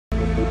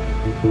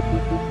Yeah,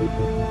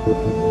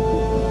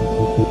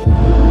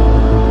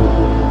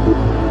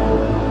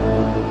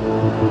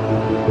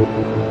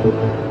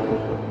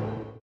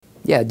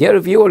 dear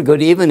viewer,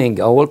 good evening.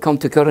 Welcome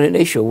to Current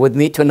Issue. With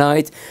me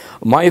tonight,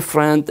 my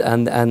friend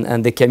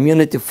and the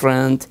community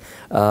friend,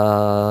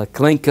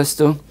 Klint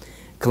Kesto.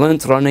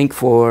 Klint running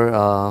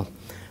for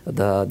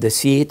the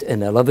seat in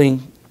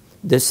 11th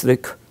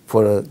district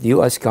for the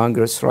U.S.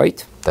 Congress,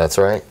 right? That's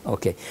right.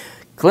 Okay.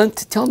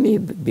 Klint, tell me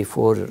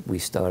before we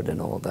start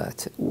and all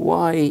that,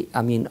 why,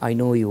 I mean, I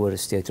know you were a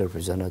state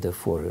representative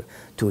for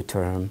 2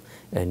 terms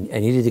and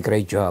you did a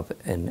great job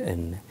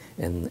in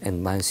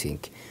Lansing.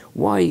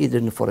 Why you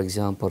didn't, for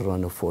example,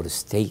 run for the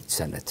state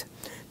senate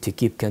to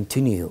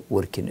continue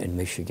working in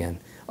Michigan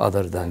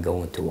other than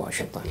going to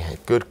Washington? Yeah,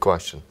 good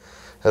question.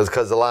 That's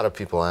because a lot of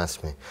people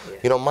ask me. Yeah.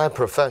 You know, my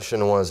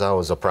profession was I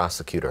was a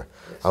prosecutor.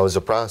 Yes. I was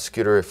a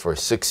prosecutor for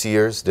 6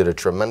 years, did a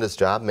tremendous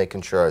job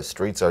making sure our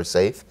streets are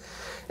safe.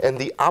 And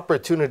the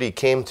opportunity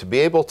came to be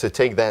able to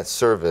take that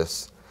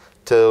service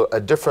to a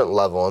different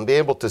level and be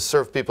able to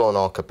serve people in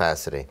all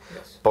capacity.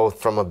 Yes.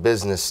 Both from a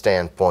business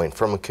standpoint,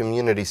 from a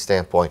community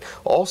standpoint,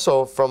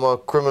 also from a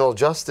criminal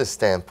justice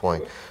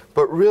standpoint.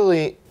 But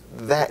really,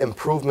 that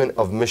improvement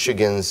of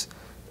Michigan's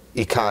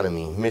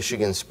economy,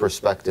 Michigan's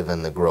perspective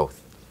and the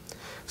growth.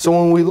 So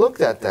when we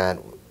looked at that,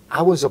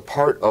 I was a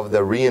part of the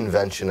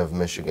reinvention of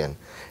Michigan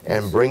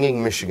and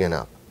bringing Michigan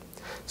up.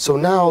 So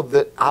now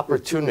the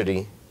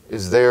opportunity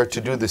is there to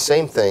do the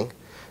same thing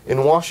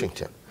in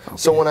Washington. Okay.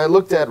 So when I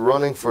looked at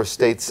running for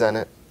state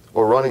senate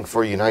or running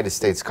for United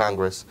States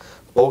Congress,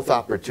 both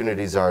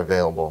opportunities are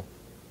available.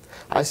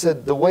 I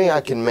said the way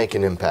I can make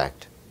an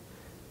impact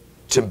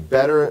to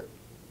better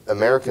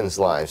Americans'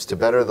 lives, to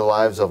better the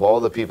lives of all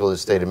the people of the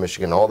state of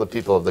Michigan, all the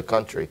people of the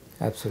country,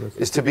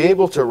 absolutely, is to be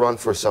able to run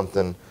for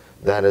something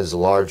that is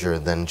larger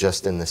than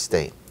just in the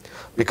state.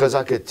 Because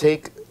I could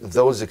take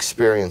those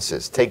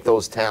experiences, take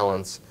those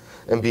talents,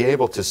 and be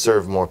able to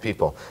serve more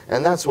people.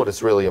 And that's what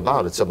it's really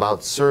about. It's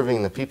about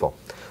serving the people.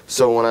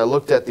 So when I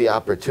looked at the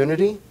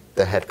opportunity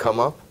that had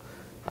come up,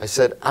 I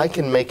said, I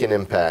can make an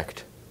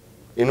impact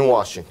in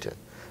Washington.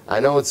 I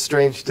know it's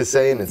strange to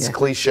say and it's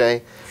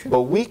cliche,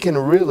 but we can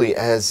really,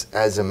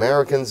 as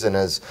Americans and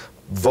as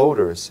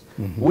voters,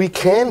 we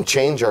can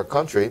change our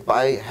country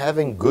by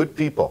having good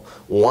people,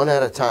 one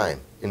at a time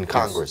in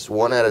Congress,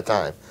 one at a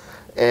time.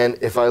 And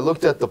if I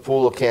looked at the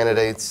pool of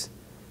candidates,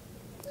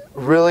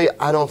 really,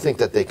 I don't think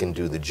that they can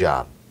do the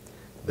job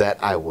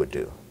that I would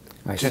do.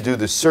 To do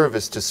the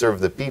service, to serve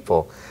the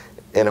people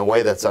in a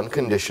way that's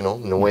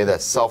unconditional, in a way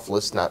that's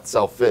selfless, not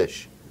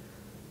selfish.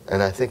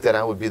 And I think that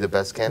I would be the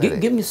best candidate.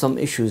 Give me some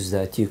issues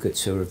that you could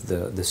serve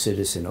the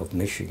citizen of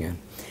Michigan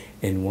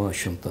in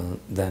Washington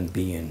than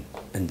being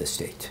in the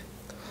state.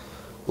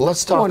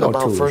 Let's talk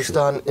about first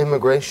on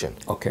immigration.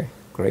 Okay,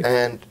 great.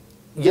 And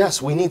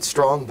yes, we need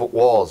strong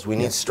walls. We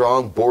need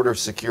strong border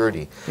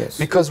security. Yes.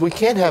 Because we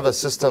can't have a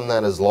system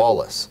that is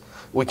lawless.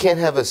 We can't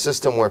have a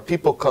system where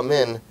people come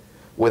in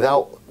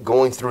without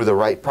going through the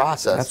right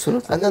process.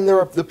 Absolutely. And then there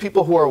are the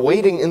people who are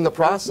waiting in the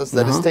process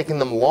that is taking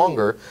them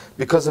longer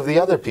because of the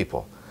other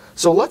people.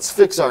 So let's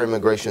fix our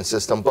immigration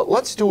system, but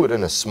let's do it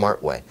in a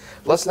smart way.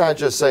 Let's not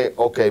just say,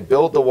 okay,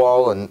 build the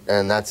wall and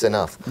that's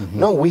enough.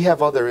 No, we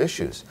have other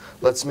issues.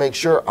 Let's make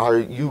sure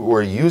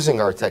we're using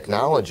our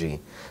technology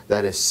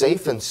that is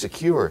safe and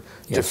secure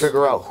to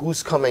figure out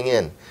who's coming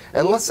in.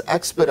 And let's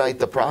expedite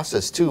the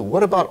process too.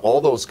 What about all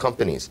those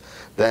companies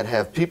that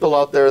have people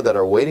out there that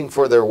are waiting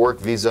for their work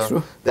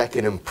visa that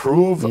can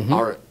improve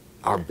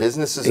our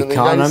businesses in the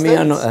United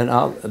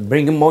States? and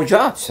bringing more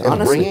jobs, and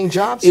honestly. Bringing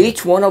jobs.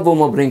 Each one of them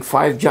will bring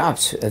 5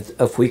 jobs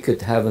if we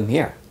could have them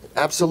here.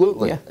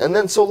 Absolutely. Yeah. And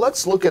then so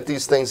let's look at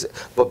these things,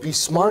 but be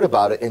smart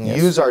about it and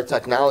use our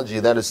technology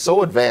that is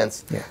so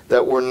advanced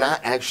that we're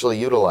not actually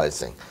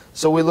utilizing.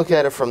 So we look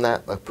at it from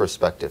that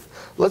perspective.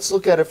 Let's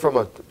look at it from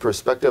a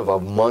perspective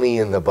of money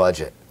in the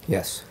budget.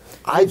 Yes.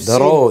 I've the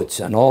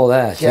roads and all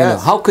that. Yes. You know,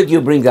 how could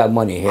you bring that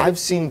money here? I've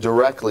seen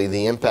directly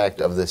the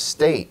impact of the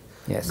state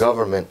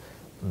government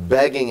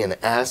begging and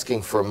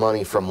asking for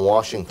money from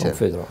Washington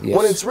federal,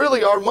 when it's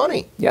really our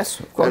money. Yes,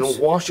 of course. And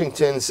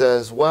Washington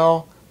says,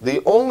 well,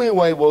 the only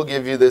way we'll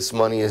give you this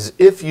money is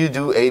if you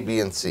do A, B,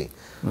 and C.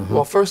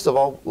 Well, first of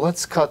all,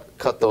 let's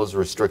cut those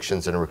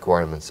restrictions and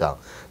requirements out.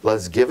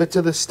 Let's give it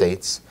to the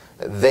states.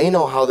 They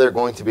know how they're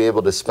going to be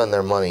able to spend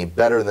their money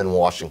better than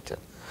Washington.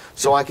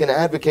 So I can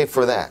advocate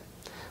for that.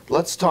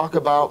 Let's talk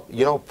about,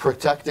 you know,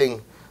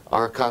 protecting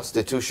our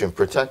Constitution,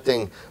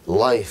 protecting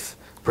life,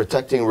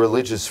 protecting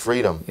religious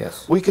freedom.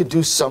 Yes. We could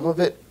do some of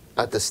it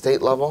at the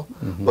state level,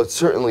 but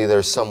certainly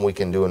there's some we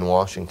can do in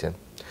Washington.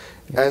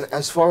 And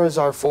as far as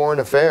our foreign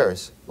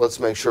affairs, let's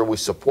make sure we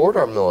support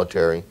our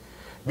military,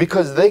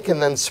 because they can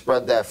then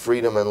spread that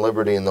freedom and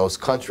liberty in those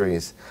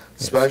countries,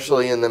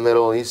 especially in the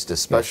Middle East,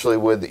 especially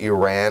with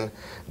Iran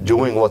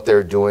doing what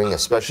they're doing,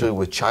 especially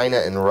with China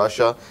and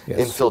Russia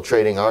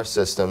infiltrating our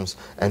systems,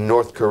 and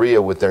North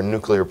Korea with their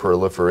nuclear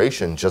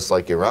proliferation, just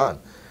like Iran.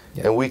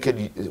 And we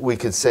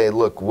could say,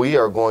 look, we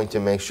are going to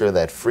make sure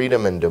that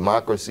freedom and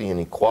democracy and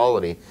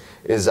equality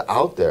is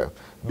out there,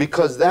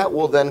 because that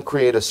will then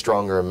create a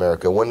stronger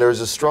America. When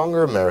there's a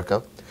stronger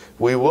America,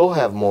 we will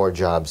have more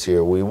jobs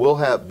here. We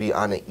will be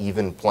on an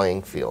even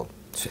playing field.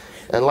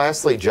 And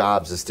lastly,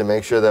 jobs is to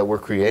make sure that we're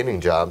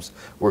creating jobs.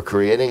 We're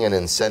creating an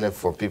incentive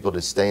for people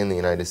to stay in the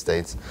United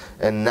States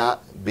and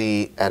not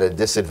be at a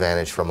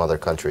disadvantage from other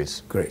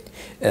countries. Great.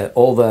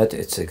 All that,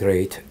 it's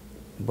great.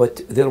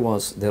 But there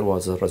was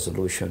a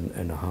resolution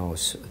in the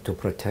House to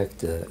protect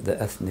the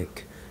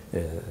ethnic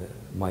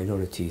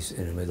minorities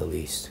in the Middle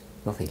East.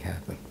 Nothing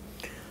happened.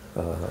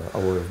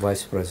 Our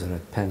Vice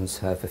President Pence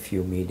have a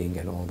few meetings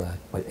and all that,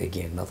 but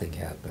again, nothing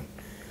happened.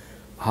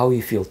 How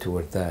you feel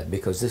toward that?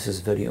 Because this is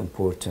very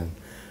important,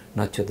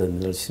 not to the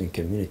Middle Eastern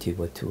community,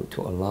 but to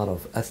a lot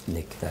of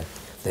ethnic that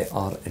they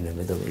are in the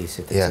Middle East,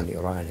 if it's in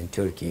Iran and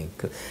Turkey,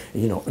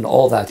 you know, in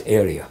all that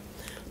area,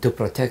 to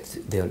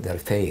protect their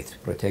faith,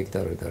 protect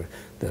their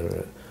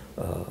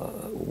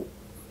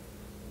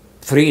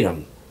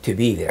freedom to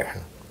be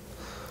there.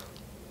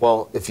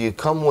 Well, if you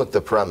come with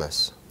the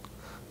premise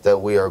that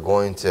we are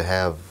going to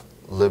have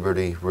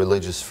liberty,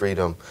 religious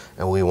freedom,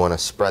 and we want to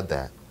spread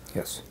that,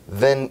 yes,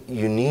 then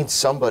you need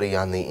somebody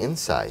on the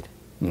inside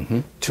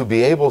to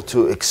be able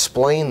to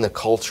explain the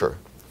culture,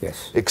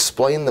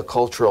 explain the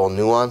cultural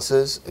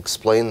nuances,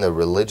 explain the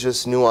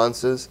religious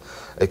nuances,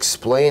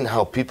 explain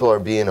how people are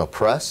being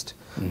oppressed,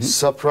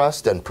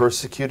 suppressed, and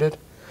persecuted.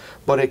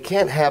 But it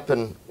can't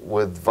happen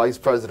with Vice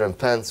President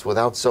Pence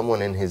without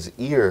someone in his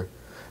ear,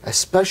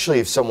 especially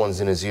if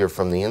someone's in his ear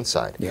from the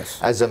inside. Yes.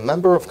 As a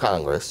member of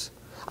Congress,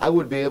 I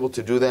would be able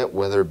to do that,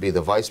 whether it be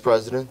the Vice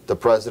President,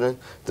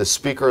 the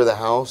Speaker of the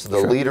House, the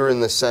leader in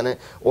the Senate,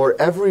 or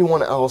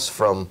everyone else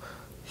from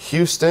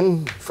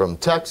Houston, from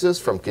Texas,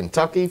 from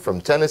Kentucky,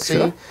 from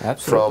Tennessee,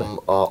 from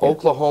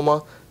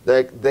Oklahoma.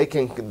 They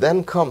can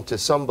then come to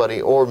somebody,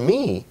 or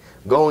me,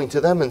 going to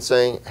them and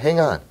saying,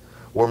 hang on,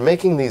 we're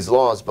making these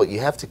laws, but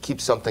you have to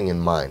keep something in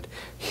mind.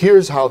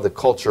 Here's how the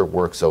culture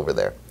works over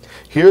there.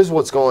 Here's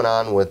what's going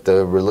on with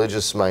the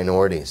religious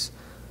minorities.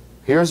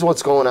 Here's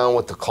what's going on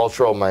with the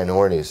cultural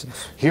minorities.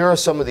 Here are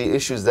some of the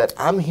issues that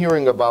I'm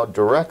hearing about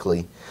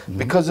directly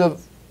because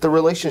of the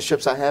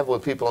relationships I have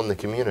with people in the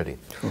community.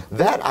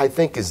 That, I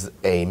think, is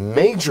a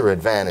major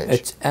advantage.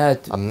 It's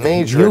a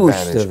major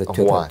advantage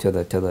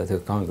to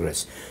the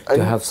Congress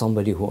to have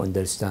somebody who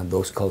understands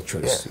those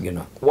cultures. You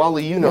know,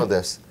 Wally, you know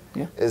this.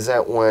 Is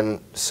that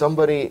when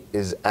somebody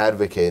is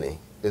advocating,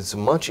 it's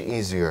much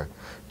easier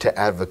to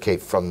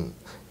advocate from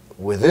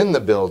within the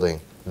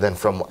building than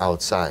from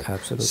outside.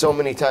 Absolutely. So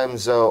many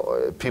times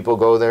people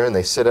go there and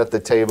they sit at the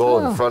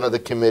table in front of the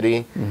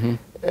committee,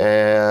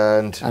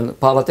 and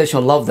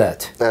politicians love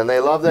that. And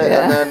they love that,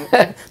 and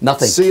then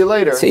nothing. See you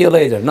later. See you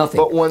later. Nothing.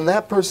 But when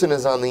that person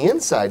is on the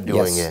inside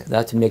doing it,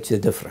 that makes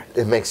it different.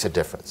 It makes a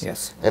difference.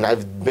 Yes. And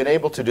I've been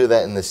able to do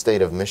that in the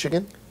state of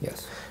Michigan.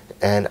 Yes.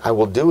 And I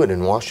will do it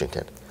in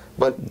Washington.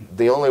 But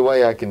the only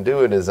way I can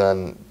do it is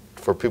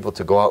for people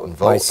to go out and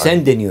vote. By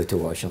sending you to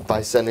Washington.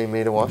 By sending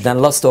me to Washington.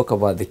 Then let's talk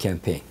about the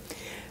campaign.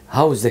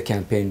 How is the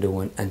campaign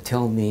doing? And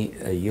tell me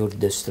your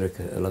district,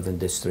 11th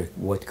district,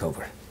 what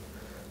cover?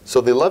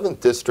 So the 11th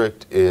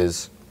district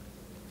is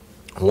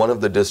one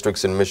of the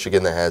districts in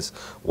Michigan that has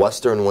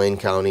western Wayne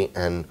County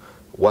and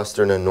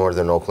western and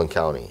northern Oakland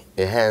County.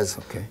 It has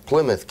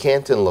Plymouth,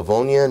 Canton,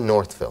 Livonia, and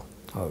Northville.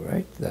 All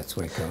right, that's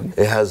Wayne County.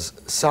 It has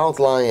South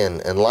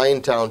Lyon and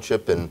Lyon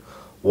Township and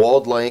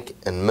Walled Lake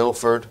and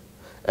Milford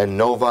and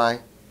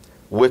Novi,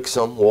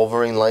 Wixom,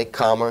 Wolverine Lake,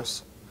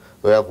 Commerce.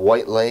 We have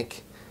White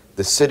Lake,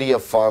 the city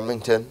of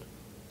Farmington,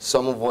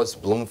 some of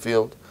West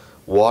Bloomfield,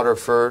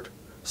 Waterford,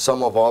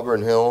 some of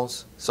Auburn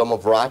Hills, some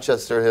of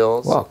Rochester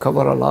Hills. Wow,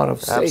 cover a lot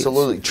of states.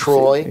 Absolutely.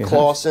 Troy,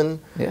 Clawson,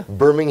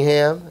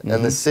 Birmingham,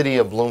 and the city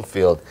of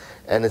Bloomfield.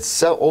 And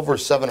it's over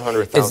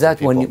 700,000 Is that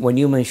people. when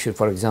you mention,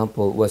 for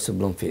example, West of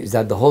Bloomfield, is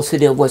that the whole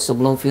city of West of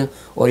Bloomfield?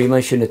 Or you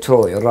mentioned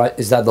Troy, right?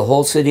 Is that the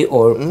whole city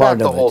or part of it? Not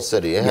the whole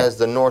city. It has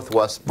the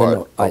northwest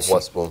part of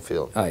West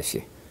Bloomfield. I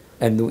see.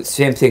 And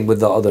same thing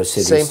with the other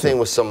cities. Same thing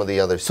with some of the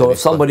other cities. So if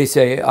somebody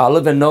say, I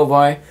live in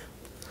Novi,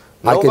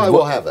 Novi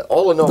will have it.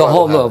 All of Novi the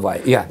whole will have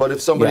Novi, it. But if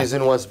somebody's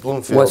in West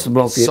Bloomfield,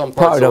 some parts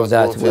part of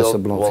that West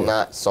Bloomfield will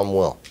not, some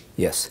will.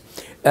 Yes.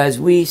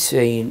 As we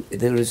saying,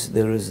 there is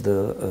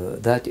the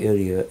that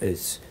area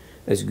is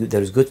good.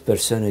 There is good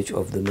percentage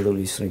of the Middle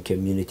Eastern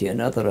community and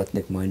other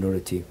ethnic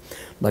minority,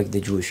 like the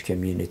Jewish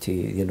community,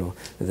 you know,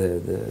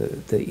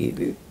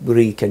 the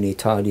Greek and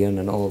Italian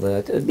and all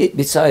that,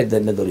 beside the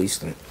Middle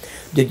Eastern.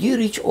 Did you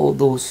reach all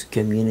those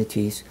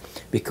communities?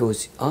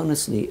 Because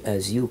honestly,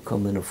 as you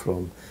come in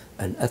from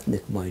an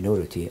ethnic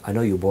minority, I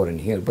know you're born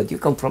here, but you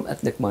come from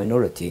ethnic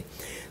minority,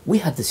 we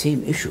have the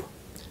same issue.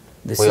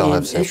 We all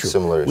have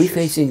similar issues. We're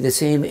facing the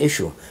same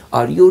issue.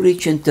 Are you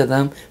reaching to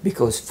them?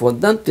 Because for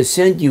them to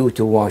send you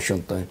to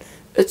Washington,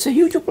 it's a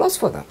huge plus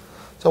for them.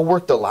 So I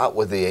worked a lot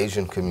with the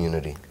Asian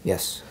community.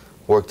 Yes.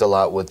 Worked a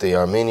lot with the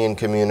Armenian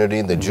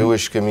community, the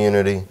Jewish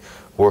community.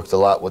 Worked a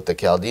lot with the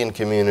Chaldean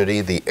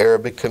community, the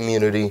Arabic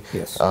community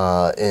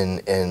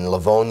in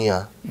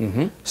Livonia.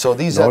 So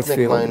these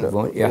ethnic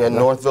minorities,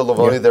 Northville,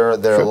 Livonia,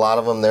 there are a lot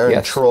of them there.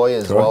 In Troy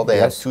as well, they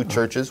have two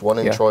churches, one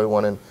in Troy,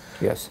 one in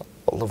Yes.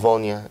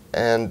 Livonia,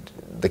 and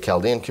the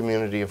Chaldean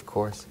community, of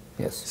course.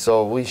 Yes.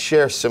 So we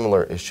share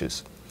similar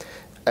issues.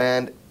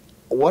 And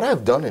what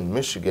I've done in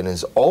Michigan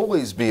is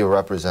always be a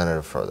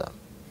representative for them.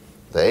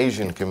 The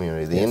Asian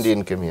community, the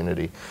Indian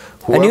community,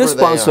 and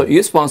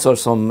you sponsor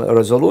some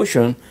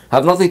resolution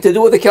have nothing to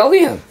do with the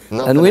Chaldean,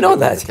 and we know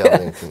that.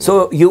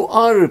 So you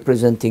are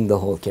representing the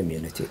whole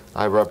community.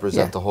 I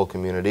represent the whole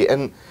community,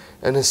 and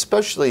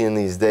especially in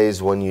these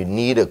days when you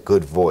need a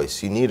good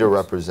voice, you need a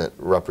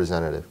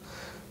representative.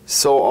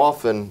 So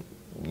often,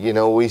 you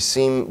know, we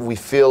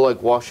feel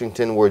like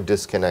Washington, we're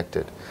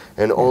disconnected,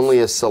 and only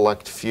a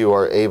select few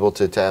are able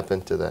to tap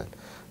into that.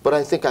 But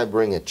I think I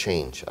bring a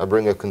change. I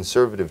bring a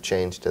conservative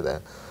change to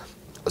that.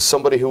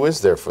 Somebody who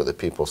is there for the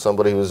people,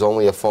 somebody who's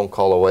only a phone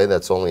call away,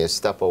 that's only a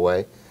step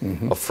away,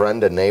 a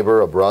friend, a neighbor,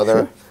 a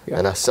brother,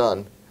 and a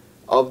son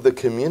of the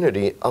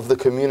community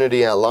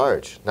at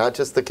large. Not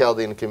just the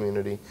Chaldean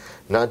community,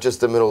 not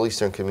just the Middle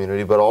Eastern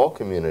community, but all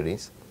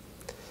communities.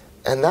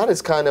 And that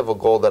is kind of a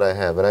goal that I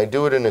have, and I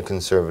do it in a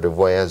conservative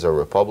way as a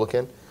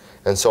Republican.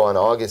 And so on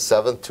August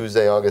 7th,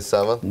 Tuesday, August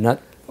 7th,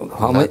 not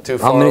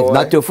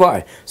too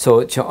far.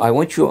 So I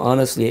want you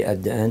honestly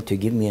at the end to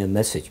give me a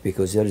message,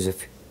 because there is a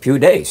few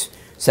days,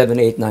 7,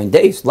 8, 9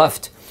 days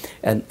left,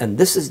 and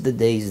this is the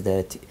days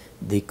that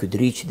they could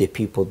reach the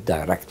people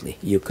directly.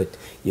 You could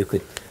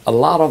a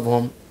lot of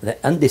them they're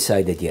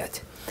undecided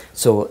yet.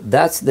 So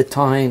that's the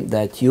time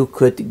that you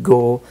could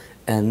go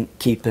and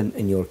keep them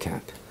in your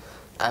camp.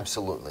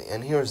 Absolutely.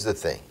 And here's the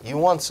thing. You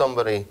want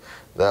somebody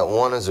that,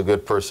 one, is a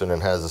good person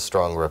and has a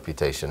strong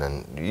reputation.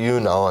 And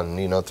you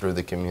know through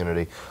the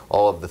community,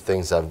 all of the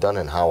things I've done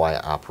and how I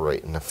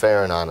operate in a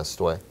fair and honest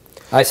way.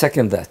 I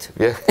second that.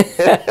 Yeah.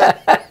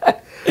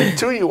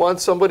 2, you want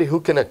somebody who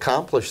can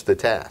accomplish the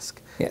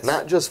task. Yes.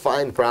 Not just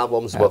find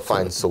problems, but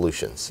find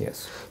solutions.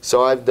 Yes.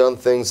 So I've done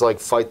things like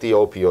fight the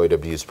opioid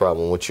abuse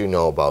problem, which you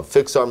know about,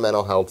 fix our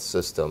mental health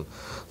system,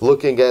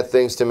 looking at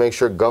things to make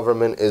sure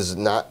government is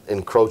not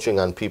encroaching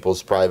on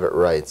people's private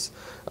rights,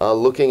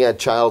 looking at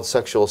child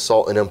sexual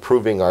assault and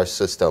improving our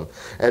system,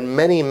 and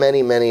many,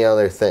 many, many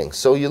other things.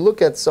 So you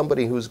look at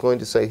somebody who's going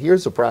to say,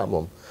 here's a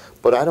problem,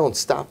 but I don't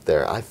stop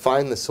there. I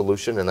find the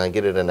solution and I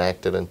get it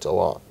enacted into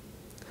law.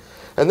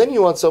 And then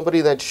you want somebody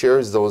that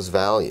shares those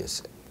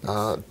values.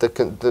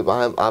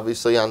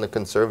 Obviously on the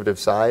conservative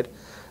side,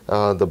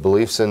 the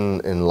beliefs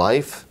in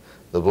life,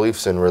 the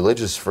beliefs in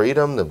religious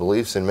freedom, the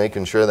beliefs in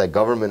making sure that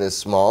government is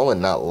small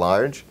and not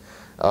large,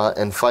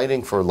 and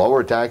fighting for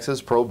lower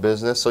taxes,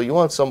 pro-business. So you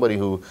want somebody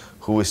who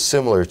is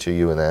similar to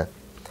you in that.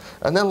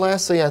 And then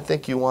lastly, I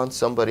think you want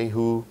somebody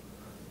who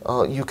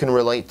you can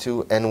relate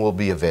to and will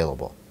be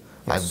available.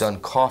 Yes. I've done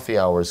coffee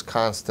hours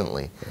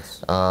constantly,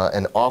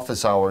 and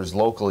office hours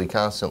locally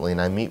constantly,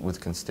 and I meet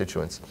with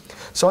constituents.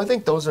 So I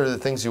think those are the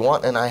things you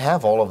want, and I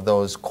have all of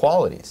those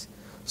qualities.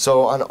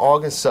 So on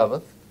August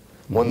 7th,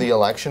 when the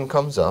election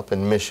comes up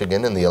in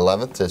Michigan in the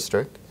 11th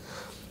District,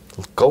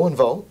 go and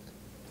vote.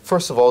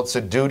 First of all, it's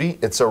a duty,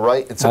 it's a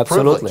right, it's a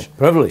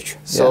privilege.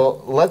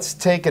 So let's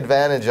take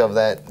advantage of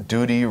that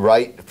duty,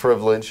 right,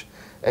 privilege,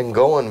 and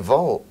go and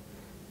vote.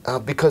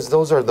 Because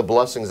those are the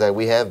blessings that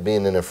we have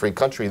being in a free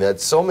country that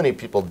so many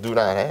people do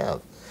not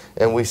have.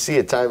 And we see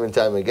it time and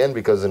time again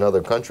because in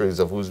other countries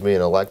of who's being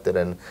elected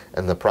and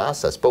the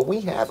process. But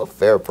we have a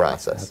fair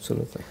process.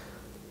 Absolutely.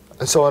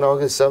 And so on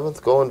August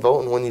 7th, go and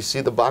vote. And when you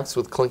see the box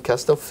with Klint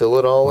Kesto, fill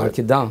it all in. Mark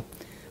it down.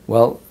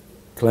 Well,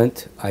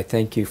 Klint, I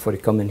thank you for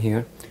coming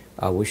here.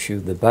 I wish you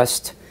the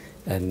best.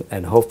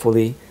 And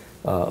hopefully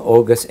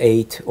August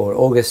 8 or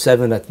August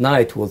 7 at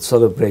night we'll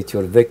celebrate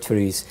your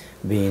victories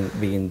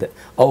being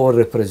our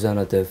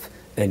representative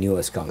in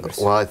U.S. Congress.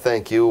 Well, I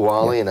thank you,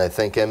 Wally, and I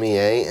thank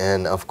MEA.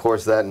 And, of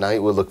course, that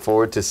night we look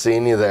forward to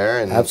seeing you there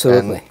and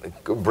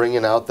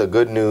bringing out the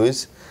good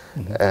news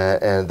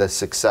and the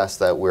success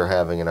that we're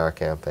having in our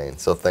campaign.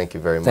 So thank you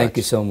very much. Thank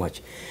you so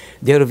much.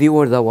 Dear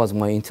viewer, that was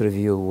my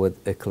interview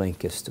with Klint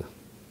Kesto.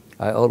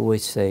 I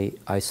always say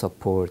I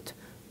support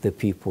the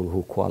people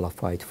who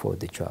qualified for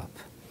the job,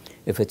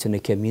 if it's in the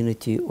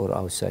community or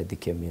outside the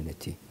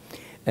community.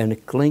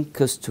 And Klint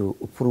Kesto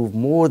proved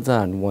more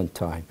than one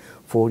time,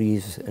 4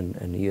 years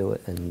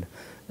in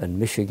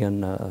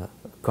Michigan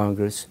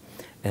Congress,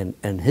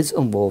 and his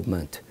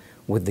involvement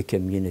with the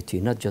community,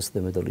 not just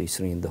the Middle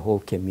Eastern, the whole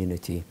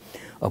community,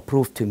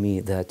 proved to me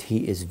that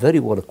he is very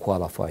well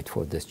qualified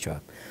for this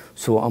job.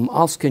 So I'm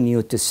asking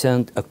you to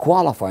send a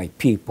qualified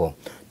people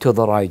to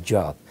the right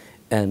job,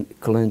 and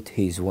Klint,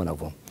 he's one of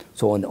them.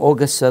 So on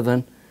August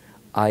 7,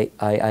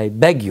 I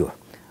beg you,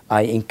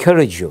 I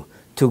encourage you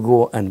to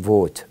go and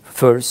vote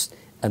first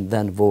and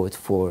then vote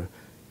for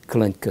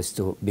Klint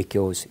Kesto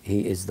because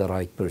he is the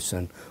right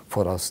person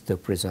for us to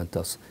present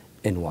us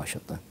in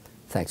Washington.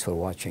 Thanks for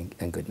watching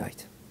and good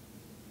night.